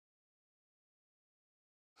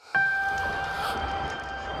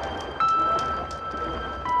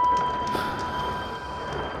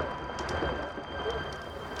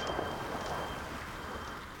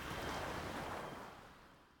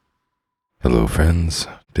Hello, friends.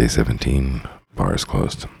 Day 17. Bar is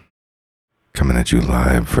closed. Coming at you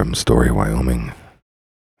live from Story, Wyoming.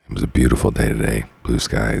 It was a beautiful day today. Blue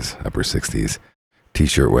skies, upper 60s,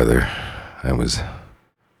 t-shirt weather. I was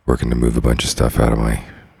working to move a bunch of stuff out of my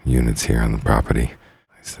units here on the property.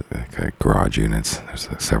 It's like garage units. There's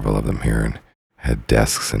several of them here, and had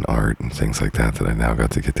desks and art and things like that I now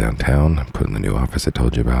got to get downtown and put in the new office I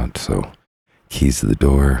told you about. So keys to the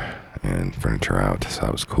door and furniture out. So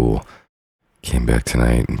that was cool. Came back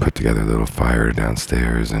tonight and put together a little fire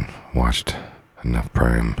downstairs and watched enough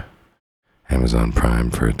Amazon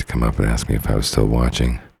Prime for it to come up and ask me if I was still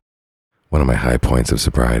watching. One of my high points of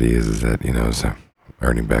sobriety is that, as I'm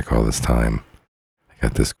earning back all this time, I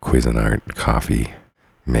got this Cuisinart coffee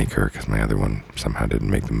maker because my other one somehow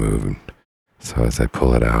didn't make the move. And so as I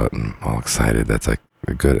pull it out and I'm all excited, that's like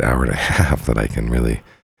a good hour and a half that I can really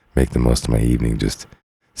make the most of my evening just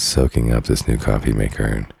soaking up this new coffee maker.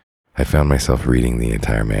 And I found myself reading the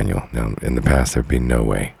entire manual. Now, in the past, there'd be no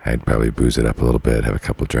way. I'd probably booze it up a little bit, have a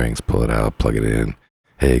couple drinks, pull it out, plug it in.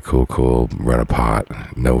 Hey, cool, run a pot.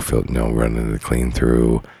 No filter, no running the clean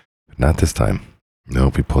through. But not this time.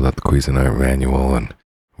 Nope, we pulled out the Cuisinart manual and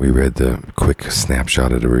we read the quick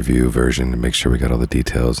snapshot of the review version to make sure we got all the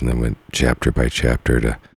details, and then went chapter by chapter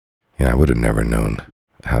to, I would have never known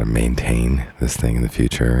how to maintain this thing in the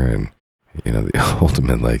future. And, the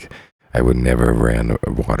ultimate, I would never have ran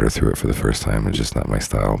water through it for the first time. It's just not my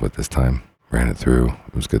style, but this time ran it through.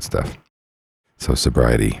 It was good stuff. So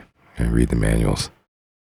sobriety, I read the manuals.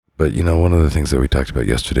 But, one of the things that we talked about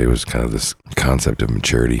yesterday was kind of this concept of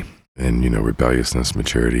maturity and, rebelliousness,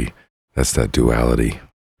 maturity. That's that duality.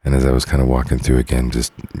 And as I was kind of walking through again,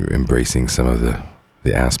 just embracing some of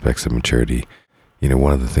the aspects of maturity,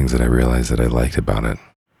 one of the things that I realized that I liked about it,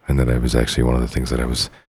 and that I was actually one of the things that I was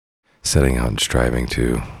setting out and striving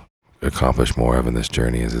to accomplish more of in this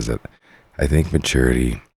journey is that I think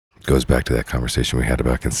maturity goes back to that conversation we had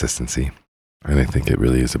about consistency. And I think it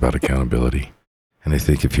really is about accountability. And I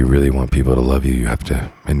think if you really want people to love you, you have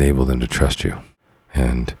to enable them to trust you.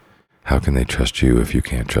 And how can they trust you if you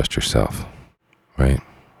can't trust yourself? Right?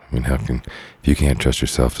 If you can't trust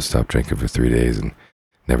yourself to stop drinking for 3 days and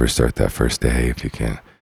never start that first day, if you can't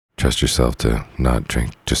trust yourself to not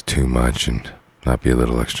drink just too much and not be a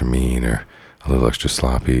little extra mean or a little extra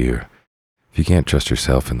sloppy, or if you can't trust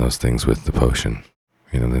yourself in those things with the potion,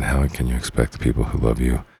 then how can you expect the people who love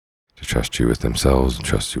you to trust you with themselves,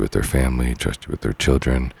 trust you with their family, trust you with their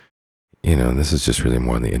children? And this is just really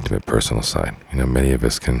more on the intimate, personal side. Many of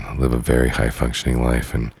us can live a very high-functioning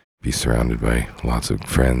life and be surrounded by lots of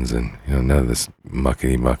friends, and, none of this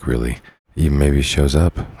muckety-muck really even maybe shows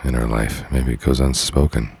up in our life. Maybe it goes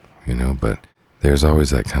unspoken, but there's always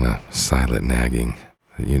that kind of silent nagging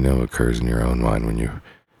that occurs in your own mind when you're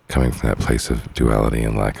coming from that place of duality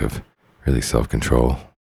and lack of really self-control,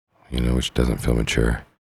 which doesn't feel mature.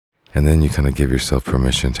 And then you kind of give yourself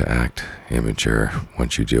permission to act immature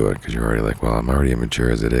once you do it, because you're already like, well, I'm already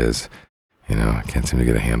immature as it is. I can't seem to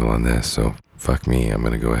get a handle on this, so fuck me, I'm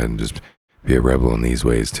going to go ahead and just be a rebel in these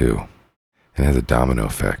ways too. And it has a domino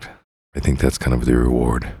effect. I think that's kind of the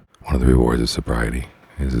reward. One of the rewards of sobriety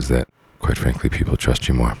is that, quite frankly, people trust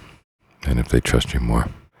you more. And if they trust you more,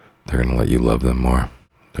 they're going to let you love them more.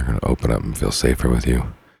 They're going to open up and feel safer with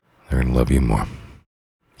you. They're going to love you more.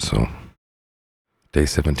 So, day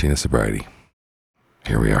 17 of sobriety.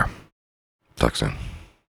 Here we are. Talk soon.